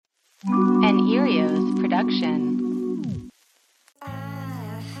An Erios production.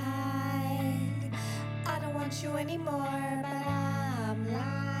 I don't want you anymore, but I'm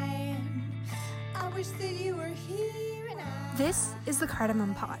lying. I wish that you were here and This is the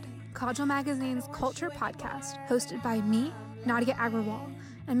Cardamom Pod, Kajal Magazine's culture podcast, hosted by me, Nadia Agrawal,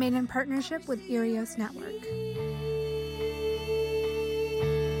 and made in partnership with Erios Network.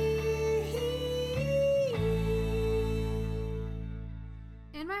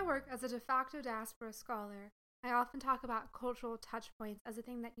 In my work as a de facto diaspora scholar, I often talk about cultural touchpoints as a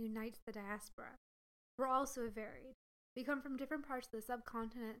thing that unites the diaspora. We're also varied. We come from different parts of the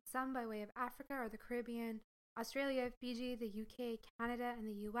subcontinent, some by way of Africa or the Caribbean, Australia, Fiji, the UK, Canada, and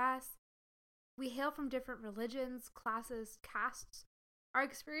the US. We hail from different religions, classes, castes. Our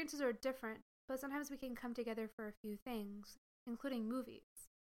experiences are different, but sometimes we can come together for a few things, including movies.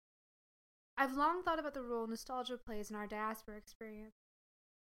 I've long thought about the role nostalgia plays in our diaspora experience.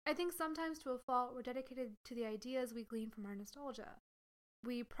 I think sometimes to a fault we're dedicated to the ideas we glean from our nostalgia.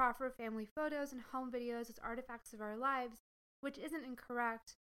 We proffer family photos and home videos as artifacts of our lives, which isn't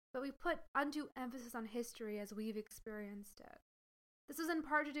incorrect, but we put undue emphasis on history as we've experienced it. This is in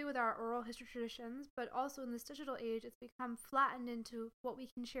part to do with our oral history traditions, but also in this digital age it's become flattened into what we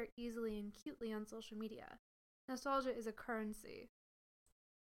can share easily and cutely on social media. Nostalgia is a currency.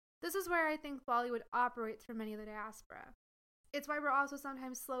 This is where I think Bollywood operates for many of the diaspora. It's why we're also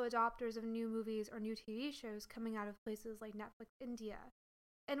sometimes slow adopters of new movies or new TV shows coming out of places like Netflix India,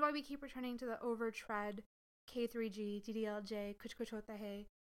 and why we keep returning to the overtread K3G, DDLJ, Kuch Kuch Hota Hai,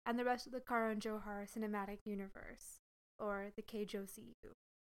 and the rest of the Karan Johar cinematic universe, or the KJOCU.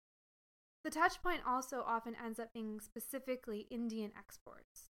 The touchpoint also often ends up being specifically Indian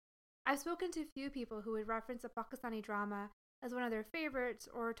exports. I've spoken to few people who would reference a Pakistani drama as one of their favorites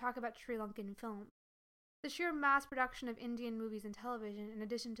or talk about Sri Lankan film. The sheer mass production of Indian movies and television, in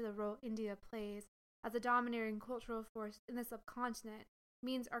addition to the role India plays as a domineering cultural force in the subcontinent,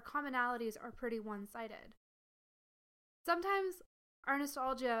 means our commonalities are pretty one-sided. Sometimes our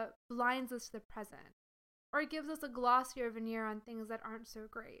nostalgia blinds us to the present, or it gives us a glossier veneer on things that aren't so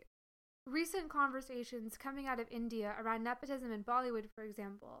great. Recent conversations coming out of India around nepotism in Bollywood, for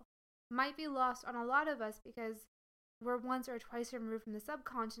example, might be lost on a lot of us because we're once or twice removed from the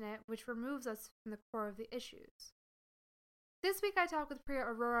subcontinent, which removes us from the core of the issues. This week I talk with Priya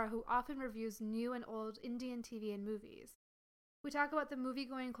Arora, who often reviews new and old Indian TV and movies. We talk about the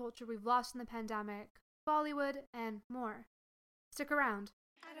movie-going culture we've lost in the pandemic, Bollywood, and more. Stick around.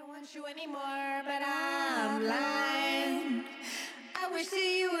 I don't want you anymore, but I'm lying. I wish that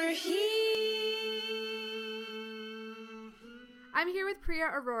you were here. I'm here with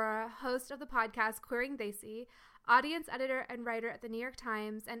Priya Arora, host of the podcast Queering Desi, audience editor and writer at the New York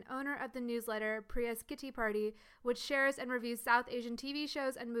Times, and owner of the newsletter Priya's Kitty Party, which shares and reviews South Asian TV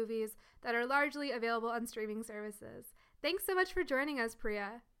shows and movies that are largely available on streaming services. Thanks so much for joining us,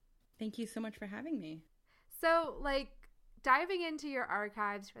 Priya. Thank you so much for having me. So, diving into your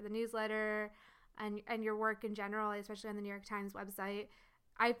archives for the newsletter and your work in general, especially on the New York Times website,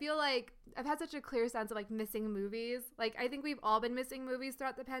 I feel like I've had such a clear sense of missing movies. I think we've all been missing movies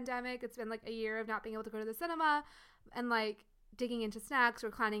throughout the pandemic. It's been a year of not being able to go to the cinema and digging into snacks,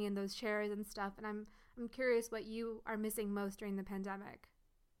 reclining in those chairs and stuff. And I'm curious what you are missing most during the pandemic.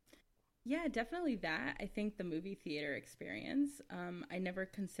 Yeah, definitely that. I think the movie theater experience. I never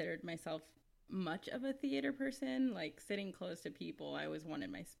considered myself much of a theater person, sitting close to people. I always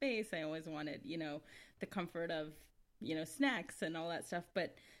wanted my space. I always wanted, the comfort of snacks and all that stuff.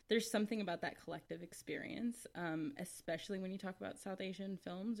 But there's something about that collective experience, especially when you talk about South Asian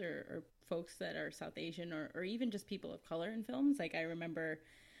films or folks that are South Asian or even just people of color in films. I remember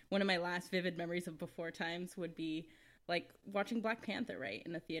one of my last vivid memories of before times would be watching Black Panther, right,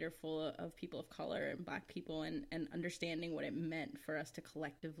 in a theater full of people of color and Black people and understanding what it meant for us to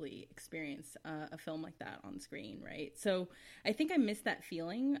collectively experience a film like that on screen, right? So I think I miss that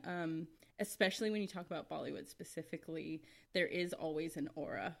feeling, especially when you talk about Bollywood specifically. There is always an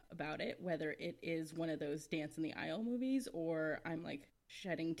aura about it, whether it is one of those dance in the aisle movies or I'm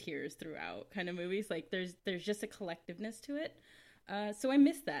shedding tears throughout kind of movies. There's just a collectiveness to it. So I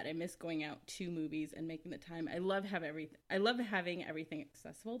miss that. I miss going out to movies and making the time. I love having everything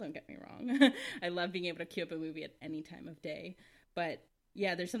accessible. Don't get me wrong. I love being able to queue up a movie at any time of day. But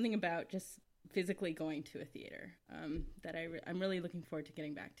yeah, there's something about just physically going to a theater that I'm really looking forward to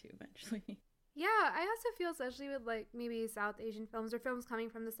getting back to eventually. Yeah, I also feel, especially with maybe South Asian films or films coming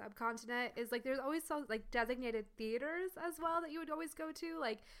from the subcontinent, is there's always designated theaters as well that you would always go to.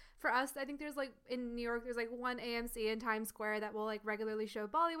 for us, I think there's like in New York, there's like one AMC in Times Square that will like regularly show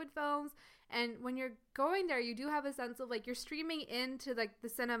Bollywood films. And when you're going there, you do have a sense of like you're streaming into like the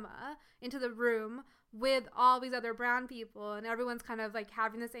cinema, into the room with all these other brown people, and everyone's kind of like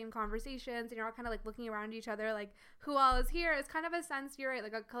having the same conversations, and you're all kind of like looking around each other like who all is here. It's kind of a sense, you're right,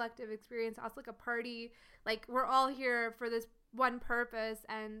 like a collective experience, also like a party, like we're all here for this one purpose,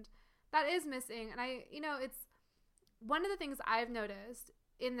 and that is missing. And it's one of the things I've noticed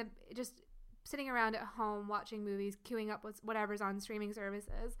in the just sitting around at home watching movies, queuing up with whatever's on streaming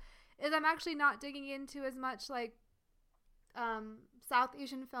services, is I'm actually not digging into as much like South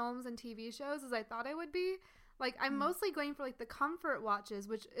Asian films and TV shows as I thought I would be. Like I'm mostly going for like the comfort watches,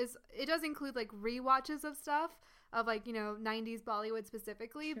 which is, it does include like rewatches of stuff of like, 90s Bollywood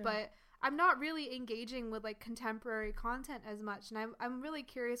specifically, Sure. but I'm not really engaging with like contemporary content as much. And I'm really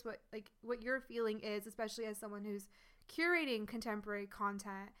curious what your feeling is, especially as someone who's curating contemporary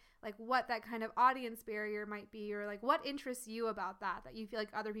content, like what that kind of audience barrier might be, or like what interests you about that you feel like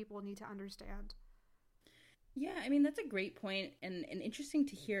other people need to understand. Yeah, I mean, that's a great point and interesting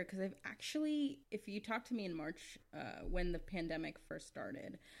to hear, because I've actually, if you talked to me in March when the pandemic first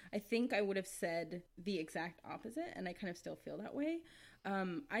started, I think I would have said the exact opposite, and I kind of still feel that way.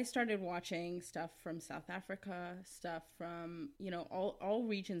 I started watching stuff from South Africa, stuff from, all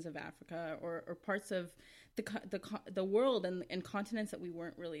regions of Africa, or parts of the world and continents that we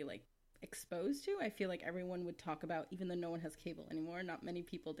weren't really like exposed to. I feel like everyone would talk about, even though no one has cable anymore, not many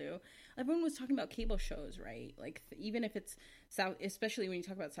people do, everyone was talking about cable shows, right? Like even if it's South, especially when you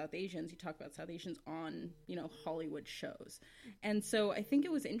talk about South Asians, you talk about South Asians on, Hollywood shows. And so I think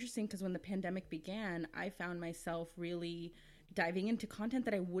it was interesting because when the pandemic began, I found myself really diving into content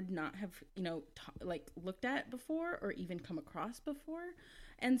that I would not have, looked at before or even come across before.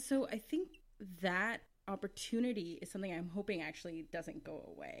 And so I think that opportunity is something I'm hoping actually doesn't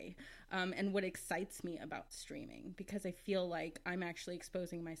go away. And what excites me about streaming, because I feel like I'm actually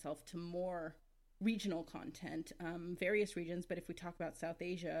exposing myself to more regional content, various regions. But if we talk about South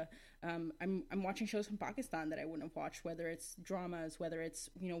Asia, I'm watching shows from Pakistan that I wouldn't have watched, whether it's dramas, whether it's,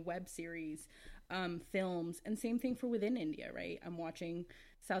 web series, films, and same thing for within India, right? I'm watching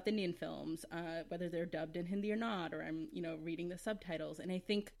South Indian films, whether they're dubbed in Hindi or not, or I'm, reading the subtitles. And I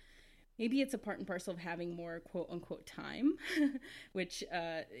think maybe it's a part and parcel of having more quote unquote time, which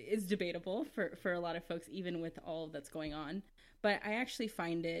is debatable for a lot of folks, even with all that's going on. But I actually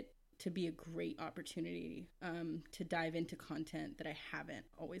find it to be a great opportunity to dive into content that I haven't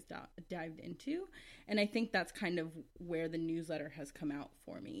always dived into. And I think that's kind of where the newsletter has come out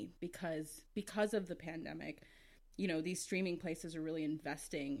for me, because of the pandemic. These streaming places are really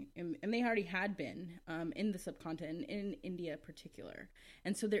investing in, and they already had been in the subcontinent, in India in particular.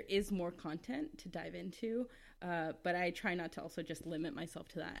 And so there is more content to dive into, but I try not to also just limit myself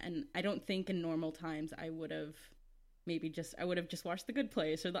to that. And I don't think in normal times I would have just watched The Good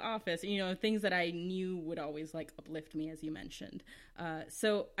Place or The Office, things that I knew would always like uplift me, as you mentioned.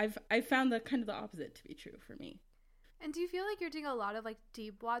 So I've found the kind of the opposite to be true for me. And do you feel like you're doing a lot of like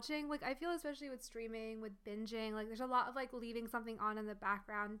deep watching? Like I feel especially with streaming, with binging, like there's a lot of like leaving something on in the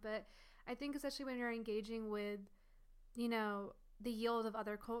background. But I think especially when you're engaging with, the yield of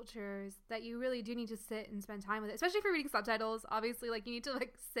other cultures, that you really do need to sit and spend time with it. Especially if you're reading subtitles, obviously, like you need to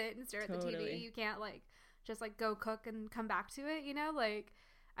like sit and stare at the TV. You can't like just like go cook and come back to it, Like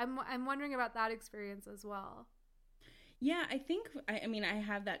I'm wondering about that experience as well. Yeah, I think, I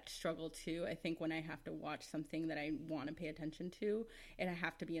have that struggle too. I think when I have to watch something that I want to pay attention to, and I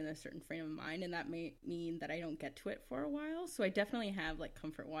have to be in a certain frame of mind, and that may mean that I don't get to it for a while. So I definitely have like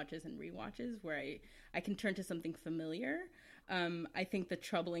comfort watches and rewatches where I can turn to something familiar. I think the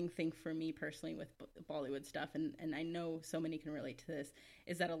troubling thing for me personally with Bollywood stuff, and I know so many can relate to this,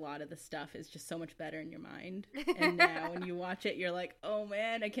 is that a lot of the stuff is just so much better in your mind. And now when you watch it, you're like, oh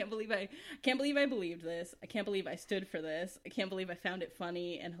man, I can't believe I believed this. I can't believe I stood for this. I can't believe I found it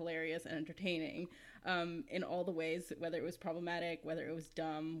funny and hilarious and entertaining in all the ways, whether it was problematic, whether it was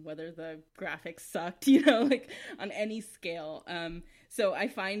dumb, whether the graphics sucked, like on any scale. So I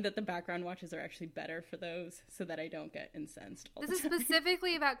find that the background watches are actually better for those, so that I don't get incensed all This the is time.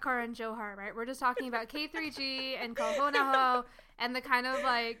 specifically about Karan Johar, right? We're just talking about K3G and Kaho Naho and the kind of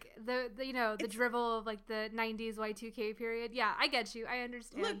like the drivel of like the 90s Y2K period. Yeah, I get you. I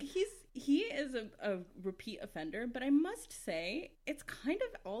understand. Look, he is a repeat offender, but I must say it's kind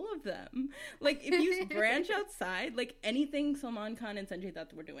of all of them. Like if you branch outside, like anything Salman Khan and Sanjay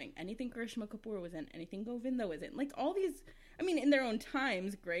Dutt were doing, anything Karishma Kapoor was in, anything Govinda was in, like all these, in their own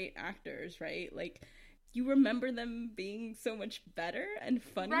times, great actors, right? Like you remember them being so much better and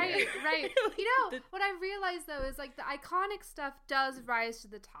funnier. Right. Like, You know, what I realized though is like the iconic stuff does rise to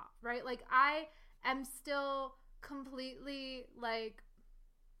the top, right? Like I am still completely like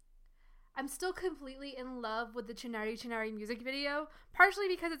I'm still completely in love with the Chinari Chinari music video, partially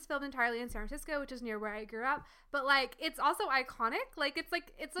because it's filmed entirely in San Francisco, which is near where I grew up, but like it's also iconic. Like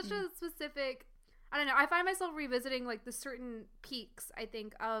it's such a specific, I don't know, I find myself revisiting like the certain peaks, I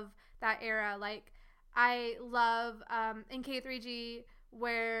think, of that era. Like I love in K3G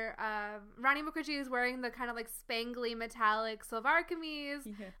where Rani Mukherjee is wearing the kind of like spangly metallic silver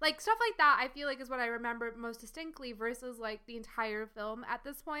kameez, like stuff like that. I feel like is what I remember most distinctly versus like the entire film at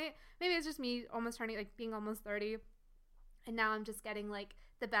this point. Maybe it's just me almost turning like being almost 30, and now I'm just getting like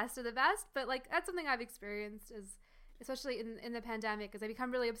the best of the best. But like that's something I've experienced is especially in the pandemic, is I become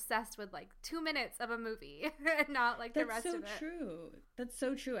really obsessed with like 2 minutes of a movie and not like the rest of it. That's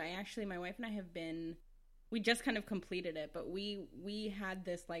so true. My wife and I we just kind of completed it, but we had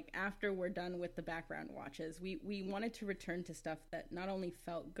this like after we're done with the background watches, we wanted to return to stuff that not only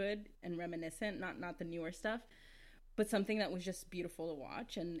felt good and reminiscent, not the newer stuff, but something that was just beautiful to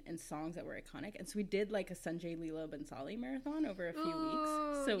watch and songs that were iconic. And so we did like a Sanjay Leela Bhansali marathon over a few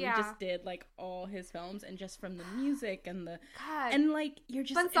weeks. So we just did like all his films, and just from the music and the God. And like you're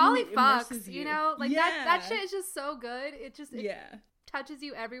just Bhansali fucks, you know, like yeah. that shit is just so good. It touches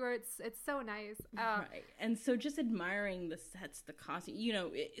you everywhere. It's so nice. Right. And so just admiring the sets, the costume, you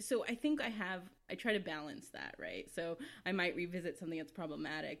know, so I think I try to balance that, right? So I might revisit something that's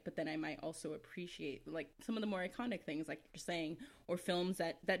problematic, but then I might also appreciate like some of the more iconic things, like you're saying, or films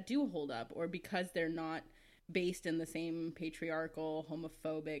that do hold up, or because they're not based in the same patriarchal,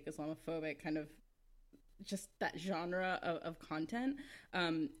 homophobic, Islamophobic kind of just that genre of content.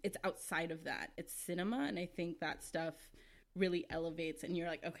 It's outside of that. It's cinema, and I think that stuff really elevates, and you're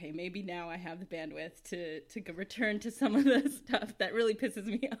like, okay, maybe now I have the bandwidth to return to some of the stuff that really pisses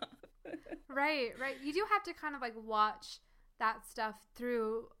me off. Right. You do have to kind of like watch that stuff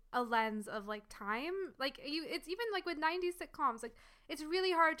through a lens of like time. Like it's even like with 90s sitcoms, like it's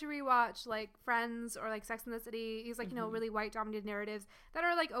really hard to rewatch like Friends or like Sex and the City. These like, you know, really white dominated narratives that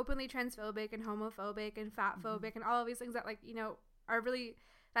are like openly transphobic and homophobic and fatphobic and all of these things that like, you know, are really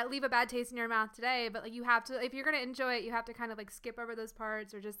that leave a bad taste in your mouth today. But like you have to, if you're going to enjoy it, you have to kind of like skip over those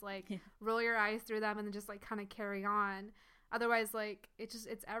parts or just like roll your eyes through them and then just like kind of carry on. Otherwise, like it's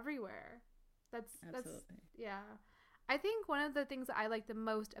everywhere. That's yeah. I think one of the things that I like the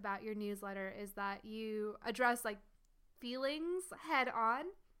most about your newsletter is that you address like feelings head on.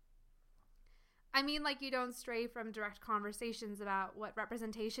 I mean, like you don't stray from direct conversations about what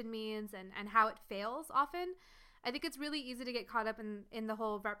representation means and how it fails often. I think it's really easy to get caught up in the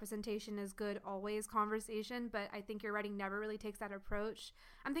whole representation is good always conversation, but I think your writing never really takes that approach.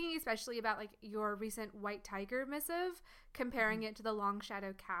 I'm thinking especially about like your recent White Tiger missive, comparing it to the Long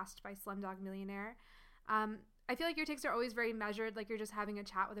Shadow cast by Slumdog Millionaire. I feel like your takes are always very measured, like you're just having a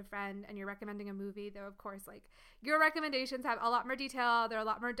chat with a friend and you're recommending a movie, though of course like your recommendations have a lot more detail, they're a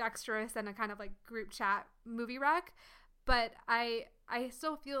lot more dexterous than a kind of like group chat movie rec. But I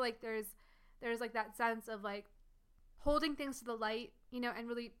still feel like there's like that sense of like holding things to the light, you know, and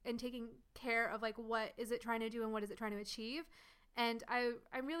really and taking care of like what is it trying to do and what is it trying to achieve. And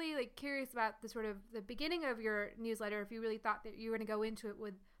I'm really like curious about the sort of the beginning of your newsletter, if you really thought that you were going to go into it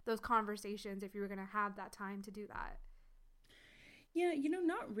with those conversations, if you were going to have that time to do that. Yeah, you know,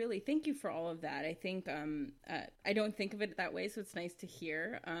 not really. Thank you for all of that. I think I don't think of it that way, so it's nice to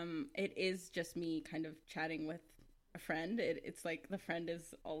hear. It is just me kind of chatting with a friend. It's like the friend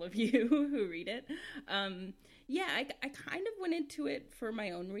is all of you who read it. Yeah, I kind of went into it for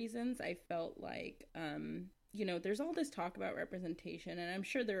my own reasons. I felt like, you know, there's all this talk about representation, and I'm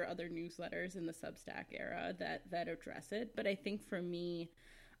sure there are other newsletters in the Substack era that address it. But I think for me,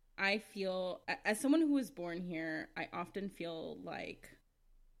 I feel, as someone who was born here, I often feel like,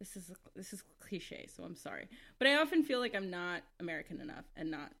 this is cliche, so I'm sorry, but I often feel like I'm not American enough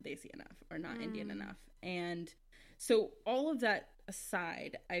and not Desi enough or not Indian enough. And so all of that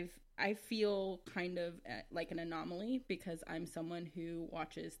aside, I feel kind of like an anomaly because I'm someone who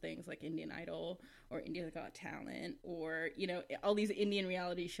watches things like Indian Idol or India's Got Talent or, you know, all these Indian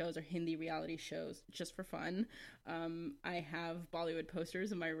reality shows or Hindi reality shows just for fun. I have Bollywood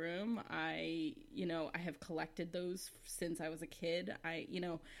posters in my room. I have collected those since I was a kid.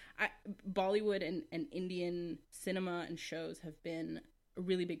 Bollywood and Indian cinema and shows have been a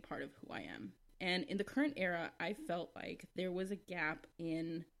really big part of who I am. And in the current era, I felt like there was a gap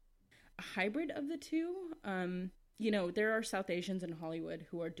in a hybrid of the two. You know, there are South Asians in Hollywood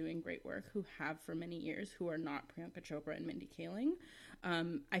who are doing great work, who have for many years, who are not Priyanka Chopra and Mindy Kaling.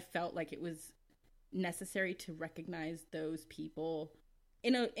 I felt like it was necessary to recognize those people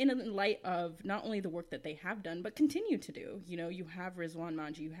in light of not only the work that they have done, but continue to do. You know, you have Rizwan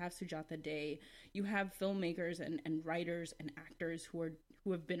Manji, you have Sujata Day, you have filmmakers and writers and actors who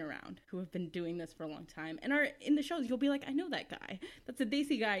have been around, who have been doing this for a long time, and are in the shows. You'll be like, I know that guy. That's a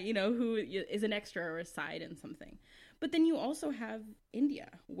Desi guy, you know, who is an extra or a side in something. But then you also have India,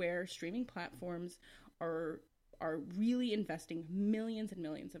 where streaming platforms are really investing millions and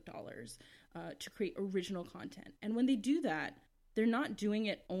millions of dollars to create original content. And when they do that, they're not doing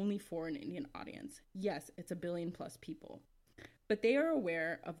it only for an Indian audience. Yes, it's 1 billion plus people, but they are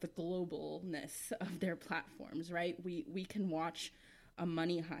aware of the globalness of their platforms, right? We can watch a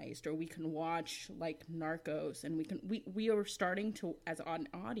Money Heist, or we can watch like Narcos, and we are starting to, as an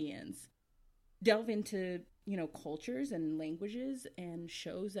audience, delve into, you know, cultures and languages and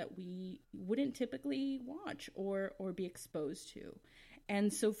shows that we wouldn't typically watch or be exposed to.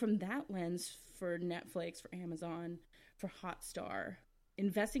 And so from that lens, for Netflix, for Amazon, for Hotstar,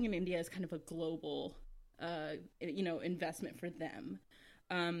 investing in India is kind of a global, you know, investment for them.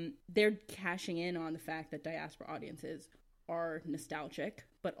 They're cashing in on the fact that diaspora audiences are nostalgic,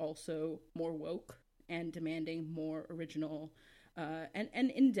 but also more woke and demanding more original and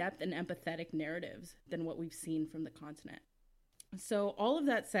in-depth and empathetic narratives than what we've seen from the continent. So all of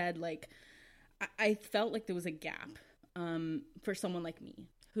that said, like, I felt like there was a gap for someone like me,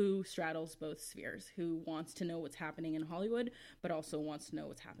 who straddles both spheres, who wants to know what's happening in Hollywood, but also wants to know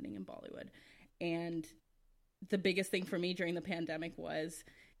what's happening in Bollywood. And the biggest thing for me during the pandemic was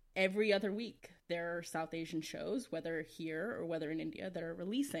every other week there are South Asian shows, whether here or whether in India, that are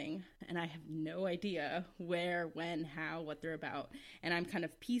releasing, and I have no idea where, when, how, what they're about. And I'm kind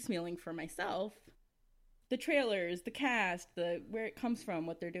of piecemealing for myself the trailers, the cast, where it comes from,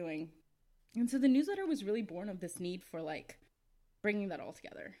 what they're doing. And so the newsletter was really born of this need for, like, bringing that all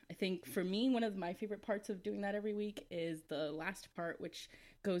together. I think for me, one of my favorite parts of doing that every week is the last part, which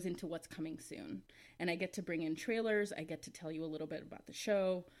goes into what's coming soon. And I get to bring in trailers. I get to tell you a little bit about the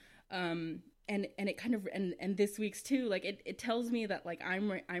show. And it kind of, and this week's too, like it tells me that, like,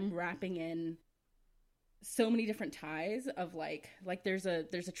 I'm wrapping in so many different ties of like there's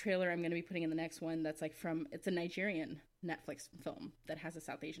a trailer I'm going to be putting in the next one that's like it's a Nigerian Netflix film that has a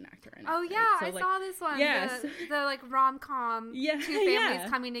South Asian actor in it. Oh yeah, right? So, I like, saw this one. yes, the like rom-com, yeah, two families yeah,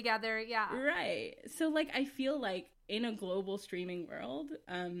 coming together. Yeah, right. So like I feel like in a global streaming world,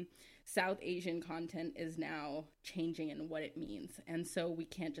 South Asian content is now changing in what it means, and so we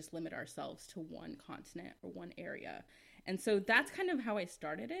can't just limit ourselves to one continent or one area. And so that's kind of how I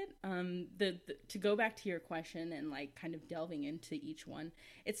started it. To go back to your question and like kind of delving into each one,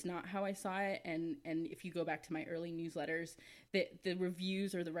 it's not how I saw it. And if you go back to my early newsletters, the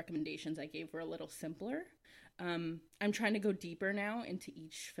reviews or the recommendations I gave were a little simpler. I'm trying to go deeper now into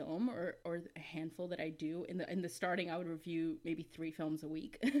each film or a handful that I do. In the starting, I would review maybe 3 films a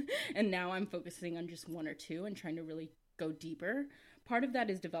week, and now I'm focusing on just 1 or 2 and trying to really go deeper. Part of that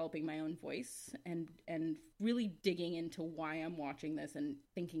is developing my own voice and really digging into why I'm watching this and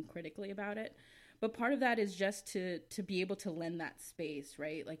thinking critically about it. But part of that is just to be able to lend that space,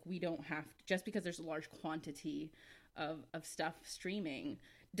 right? Like we don't have to, just because there's a large quantity of stuff streaming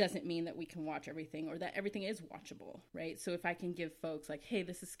doesn't mean that we can watch everything or that everything is watchable, right? So if I can give folks like, hey,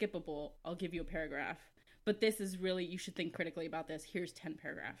 this is skippable, I'll give you a paragraph, but this is really, you should think critically about this, here's 10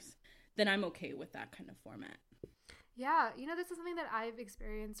 paragraphs, then I'm okay with that kind of format. Yeah, you know, this is something that I've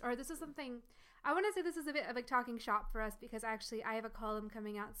experienced, or this is something, I want to say this is a bit of like talking shop for us, because actually I have a column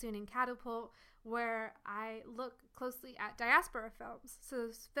coming out soon in Catapult where I look closely at diaspora films. So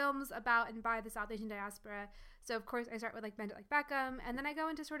films about and by the South Asian diaspora. So of course I start with like Bend It Like Beckham, and then I go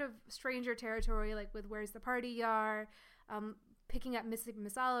into sort of stranger territory, like with Where's the Party Yar, picking up Mississippi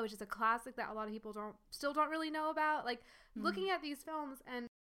Masala, which is a classic that a lot of people still don't really know about. Like looking at these films, and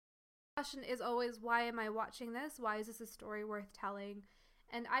the question is always, why am I watching this? Why is this a story worth telling?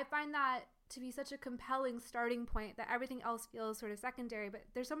 And I find that to be such a compelling starting point that everything else feels sort of secondary. But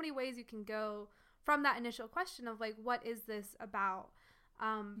there's so many ways you can go from that initial question of like, what is this about?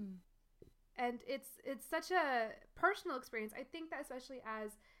 And it's such a personal experience. I think that especially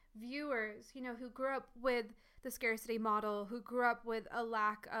as viewers, you know, who grew up with the scarcity model, who grew up with a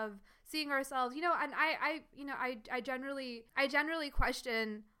lack of seeing ourselves, you know, and I generally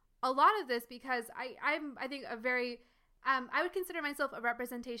question a lot of this, because I think a very I would consider myself a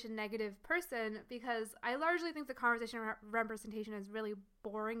representation negative person, because I largely think the conversation around representation is really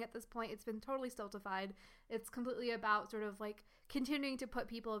boring at this point. It's been totally stultified. It's completely about sort of like continuing to put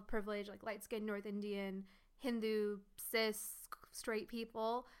people of privilege, like light-skinned North Indian, Hindu, cis, straight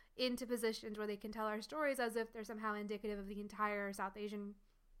people into positions where they can tell our stories as if they're somehow indicative of the entire South Asian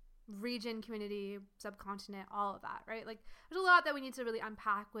region, community, subcontinent, all of that, right? Like there's a lot that we need to really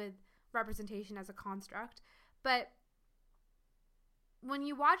unpack with representation as a construct. But when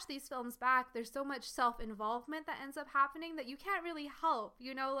you watch these films back, there's so much self-involvement that ends up happening that you can't really help,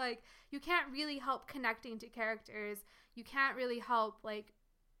 you know, like you can't really help connecting to characters. You can't really help, like,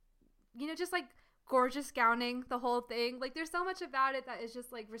 you know, just like gorgeous gowning the whole thing. Like there's so much about it that is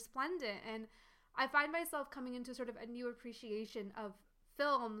just like resplendent. And I find myself coming into sort of a new appreciation of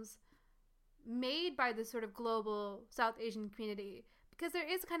films made by this sort of global South Asian community, because there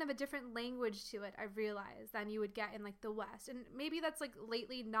is kind of a different language to it, I've realized, than you would get in like the West. And maybe that's like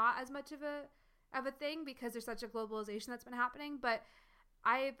lately not as much of a thing because there's such a globalization that's been happening, but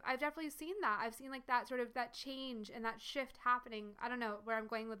I've definitely seen that. I've seen like that sort of that change and that shift happening. I don't know where I'm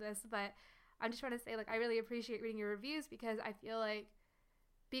going with this, but I'm just trying to say, like, I really appreciate reading your reviews because I feel like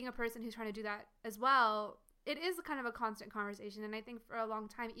being a person who's trying to do that as well, it is kind of a constant conversation. And I think for a long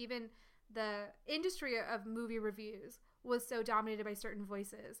time, even the industry of movie reviews was so dominated by certain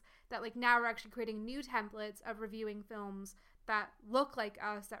voices that like now we're actually creating new templates of reviewing films that look like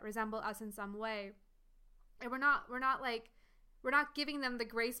us, that resemble us in some way. And we're not giving them the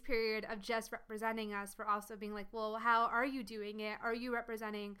grace period of just representing us for also being like, well, how are you doing it? Are you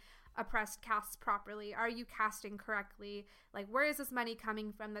representing oppressed casts properly? Are you casting correctly? Like, where is this money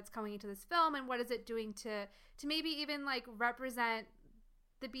coming from that's coming into this film, and what is it doing to maybe even like represent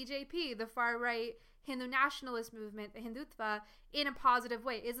the BJP, the far right Hindu nationalist movement, the Hindutva, in a positive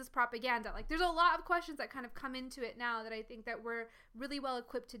way? Is this propaganda? Like, there's a lot of questions that kind of come into it now that I think that we're really well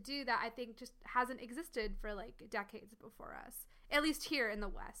equipped to do that I think just hasn't existed for like decades before us, at least here in the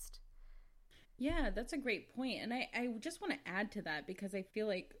West. Yeah, that's a great point. And I just want to add to that because I feel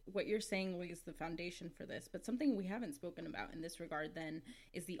like what you're saying lays the foundation for this. But something we haven't spoken about in this regard then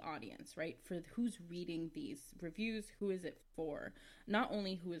is the audience, right? For who's reading these reviews, who is it for? Not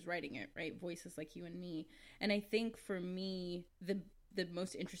only who is writing it, right? Voices like you and me. And I think for me, the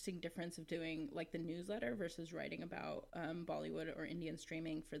most interesting difference of doing like the newsletter versus writing about Bollywood or Indian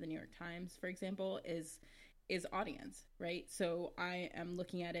streaming for the New York Times, for example, is audience, right? So I am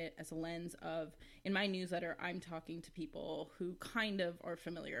looking at it as a lens of, in my newsletter, I'm talking to people who kind of are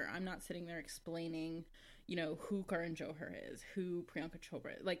familiar. I'm not sitting there explaining, you know, who Karan Johar is, who Priyanka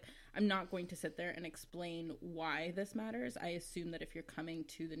Chopra is. Like, I'm not going to sit there and explain why this matters. I assume that if you're coming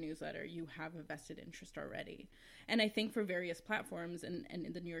to the newsletter, you have a vested interest already. And I think for various platforms, and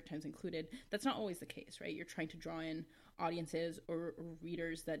the New York Times included, that's not always the case, right? You're trying to draw in audiences or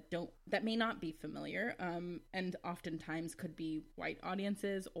readers that may not be familiar, and oftentimes could be white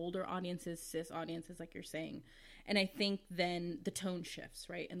audiences, older audiences, cis audiences, like you're saying. And I think then the tone shifts,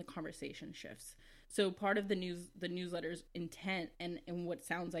 right? And the conversation shifts. So part of the newsletter's intent and what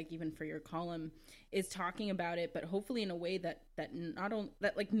sounds like even for your column is talking about it, but hopefully in a way that not only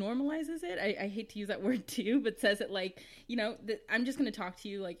that like normalizes it. I hate to use that word too, but says it like, you know, I'm just going to talk to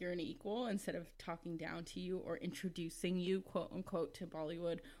you like you're an equal instead of talking down to you or introducing you, quote unquote, to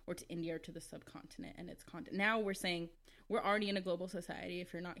Bollywood or to India or to the subcontinent and its content. Now we're saying we're already in a global society.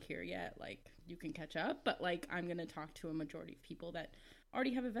 If you're not here yet, like you can catch up, but like I'm going to talk to a majority of people that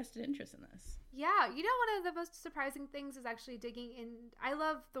already have a vested interest in this. Yeah, you know, one of the most surprising things is actually digging in. I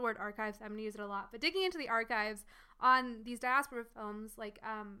love the word archives. I'm going to use it a lot, but digging into the archives on these diaspora films, like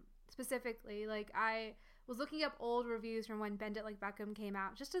specifically, like I was looking up old reviews from when Bend It Like Beckham came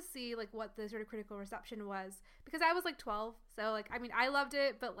out just to see like what the sort of critical reception was, because I was like 12, so like I mean I loved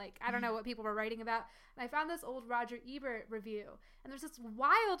it, but like I don't know what people were writing about. And I found this old Roger Ebert review, and there's this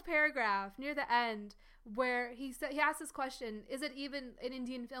wild paragraph near the end where he asked this question: is it even an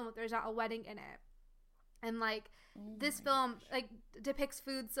Indian film if there's not a wedding in it? And like this film like depicts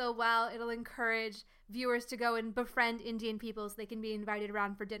food so well, it'll encourage viewers to go and befriend Indian people so they can be invited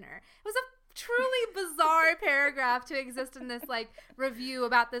around for dinner. It was a truly bizarre paragraph to exist in this like review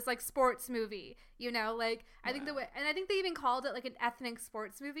about this like sports movie, you know, like I think I think they even called it like an ethnic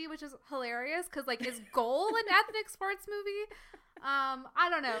sports movie, which is hilarious because like is Goal an ethnic sports movie? I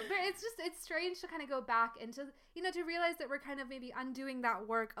don't know, but it's strange to kind of go back into, you know, to realize that we're kind of maybe undoing that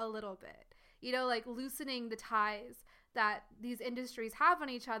work a little bit, you know, like loosening the ties that these industries have on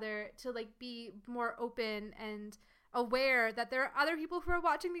each other to like be more open and aware that there are other people who are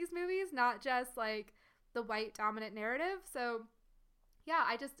watching these movies, not just like the white dominant narrative. So yeah,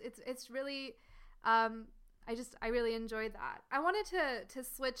 it's really I really enjoyed that. I wanted to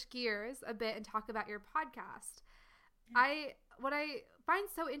switch gears a bit and talk about your podcast. What I find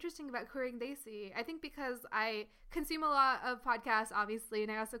so interesting about Queering Desi, I think because I consume a lot of podcasts obviously,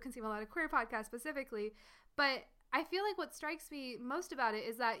 and I also consume a lot of queer podcasts specifically, but I feel like what strikes me most about it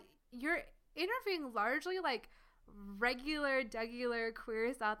is that you're interviewing largely like regular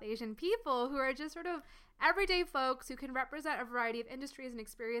queer South Asian people who are just sort of everyday folks who can represent a variety of industries and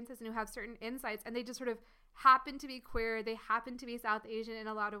experiences and who have certain insights, and they just sort of happen to be queer. They happen to be South Asian in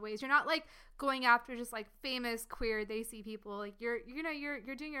a lot of ways. You're not like going after just like famous queer Desi people. Like you're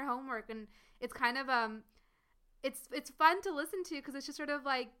doing your homework, and it's kind of it's fun to listen to because it's just sort of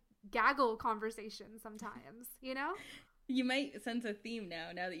like gaggle conversation sometimes, you know? You might sense a theme now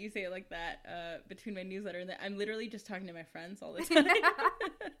that you say it like that, between my newsletter and that I'm literally just talking to my friends all the time.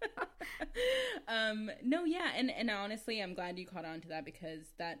 No, yeah. And honestly, I'm glad you caught on to that,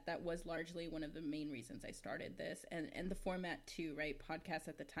 because that was largely one of the main reasons I started this, and the format too, right? Podcasts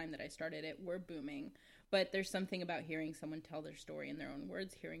at the time that I started it were booming, but there's something about hearing someone tell their story in their own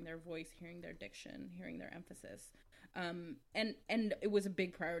words, hearing their voice, hearing their diction, hearing their emphasis. And it was a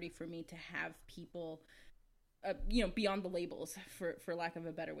big priority for me to have people, beyond the labels, for lack of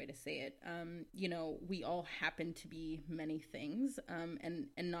a better way to say it. We all happen to be many things, and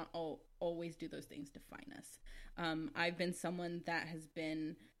not always do those things define us. I've been someone that has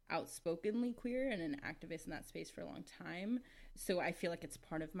been outspokenly queer and an activist in that space for a long time, so I feel like it's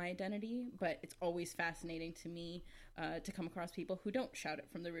part of my identity, but it's always fascinating to me to come across people who don't shout it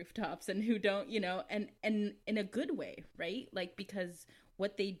from the rooftops and who don't, and in a good way, right? Like, because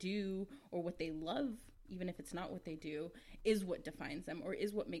what they do or what they love, even if it's not what they do, is what defines them or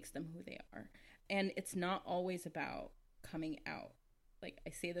is what makes them who they are. And it's not always about coming out. Like,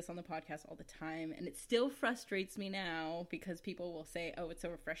 I say this on the podcast all the time, and it still frustrates me now because people will say, oh, it's so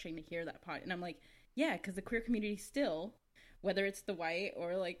refreshing to hear that pod. And I'm like, yeah, because the queer community still, whether it's the white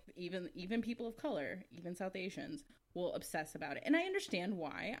or like even people of color, even South Asians, will obsess about it. And I understand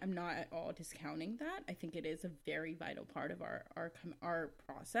why. I'm not at all discounting that. I think it is a very vital part of our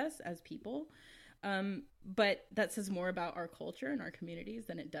process as people. But that says more about our culture and our communities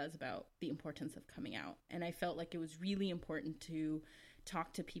than it does about the importance of coming out. And I felt like it was really important to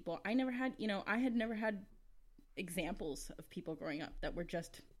talk to people. I had never had examples of people growing up that were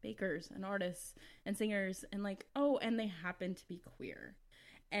just bakers and artists and singers and like, oh, and they happen to be queer.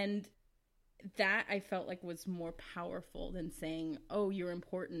 And that I felt like was more powerful than saying, oh, you're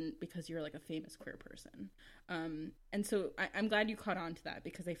important because you're like a famous queer person. And so I'm glad you caught on to that,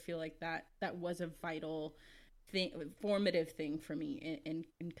 because I feel like that was a vital thing, formative thing for me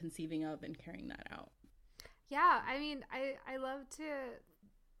in conceiving of and carrying that out. Yeah, I mean, I love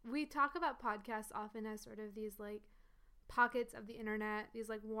we talk about podcasts often as sort of these like pockets of the internet, these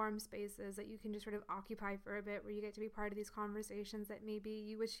like warm spaces that you can just sort of occupy for a bit, where you get to be part of these conversations that maybe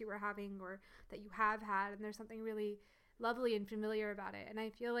you wish you were having or that you have had, and there's something really lovely and familiar about it. And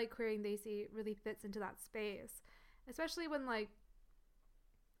I feel like Queering Desi really fits into that space, especially when like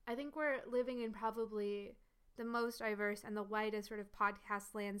I think we're living in probably the most diverse and the widest sort of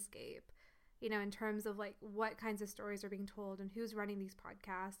podcast landscape, in terms of like what kinds of stories are being told and who's running these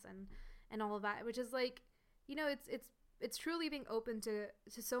podcasts and all of that, which is like, it's truly being open to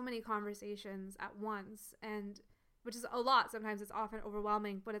so many conversations at once, and which is a lot. Sometimes it's often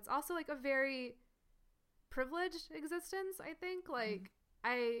overwhelming, but it's also like a very privileged existence, I think. Like,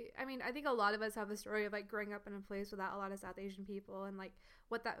 I mean, I think a lot of us have a story of like growing up in a place without a lot of South Asian people, and like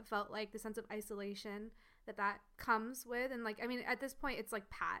what that felt like, the sense of isolation that comes with. And like, I mean, at this point it's like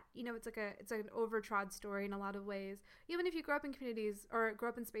it's like an overtrod story in a lot of ways. Even if you grow up in communities or grow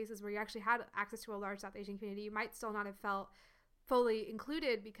up in spaces where you actually had access to a large South Asian community, you might still not have felt fully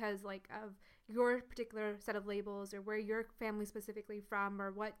included because like of your particular set of labels or where your family specifically from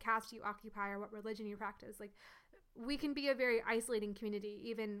or what caste you occupy or what religion you practice. Like, we can be a very isolating community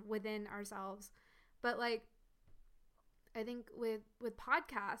even within ourselves. But like, I think with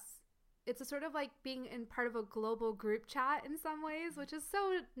podcasts, it's a sort of like being in part of a global group chat in some ways, which is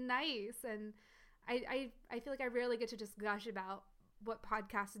so nice. And I feel like I rarely get to just gush about what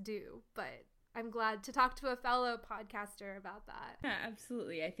podcasts do, but I'm glad to talk to a fellow podcaster about that. Yeah,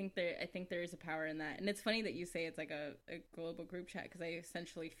 absolutely. I think there is a power in that. And it's funny that you say it's like a global group chat, because I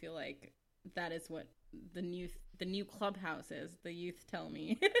essentially feel like that is what the new Clubhouse is. The youth tell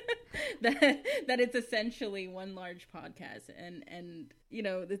me that it's essentially one large podcast, and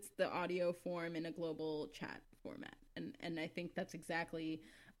it's the audio form in a global chat format, and I think that's exactly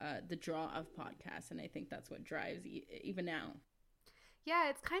the draw of podcasts, and I think that's what drives even now. Yeah,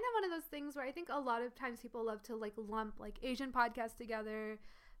 it's kind of one of those things where I think a lot of times people love to like lump like Asian podcasts together,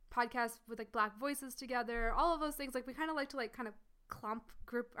 podcasts with like Black voices together, all of those things. Like, we kind of like to like kind of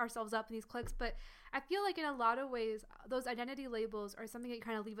group ourselves up in these cliques, but I feel like in a lot of ways those identity labels are something that you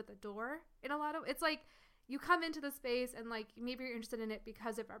kind of leave at the door. It's like you come into the space and like maybe you're interested in it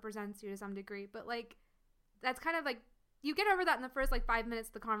because it represents you to some degree, but like that's kind of like you get over that in the first like 5 minutes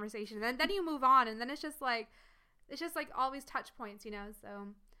of the conversation, and then you move on, and then it's just like it's just like all these touch points, you know? So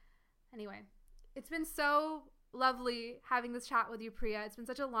anyway, it's been so lovely having this chat with you, Priya. It's been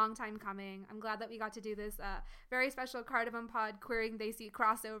such a long time coming. I'm glad that we got to do this very special Cardamom Pod Queering They See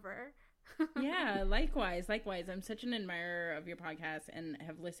crossover. Yeah, likewise. I'm such an admirer of your podcast and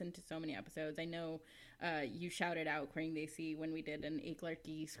have listened to so many episodes. I know you shouted out Queering They See when we did an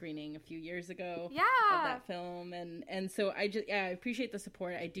Akelarchy screening a few years ago of that film, and so I appreciate the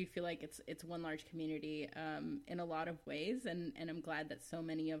support. I do feel like it's one large community in a lot of ways, and I'm glad that so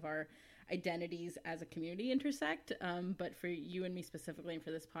many of our identities as a community intersect, but for you and me specifically, and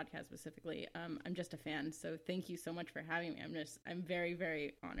for this podcast specifically, I'm just a fan. So thank you so much for having me. I'm very,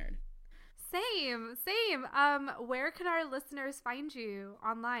 very honored. Same. Where can our listeners find you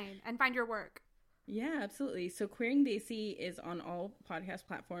online and find your work? Yeah, absolutely. So Queering They See is on all podcast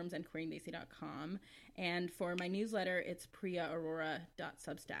platforms and queeringtheysee.com. And for my newsletter, it's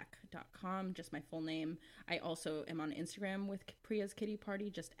priyaaurora.substack.com, just my full name. I also am on Instagram with Priya's Kitty Party,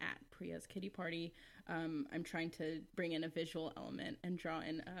 just at Priya's Kitty Party. I'm trying to bring in a visual element and draw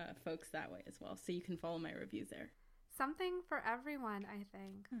in folks that way as well. So you can follow my reviews there. Something for everyone, I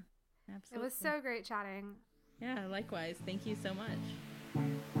think. Huh, absolutely. It was so great chatting. Yeah, likewise. Thank you so much.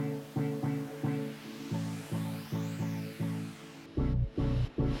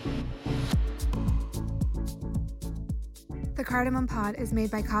 The Cardamom Pod is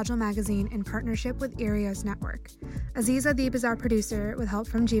made by Kajal Magazine in partnership with Erios Network. Aziz Adib is our producer with help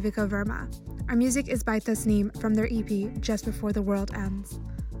from Jivika Verma. Our music is by Tasneem from their EP, Just Before the World Ends.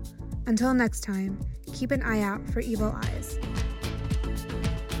 Until next time, keep an eye out for evil eyes.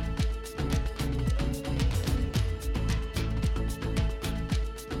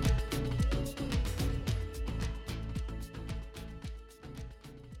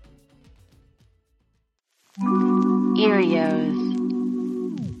 Erios.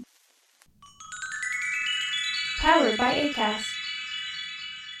 Powered by Acast.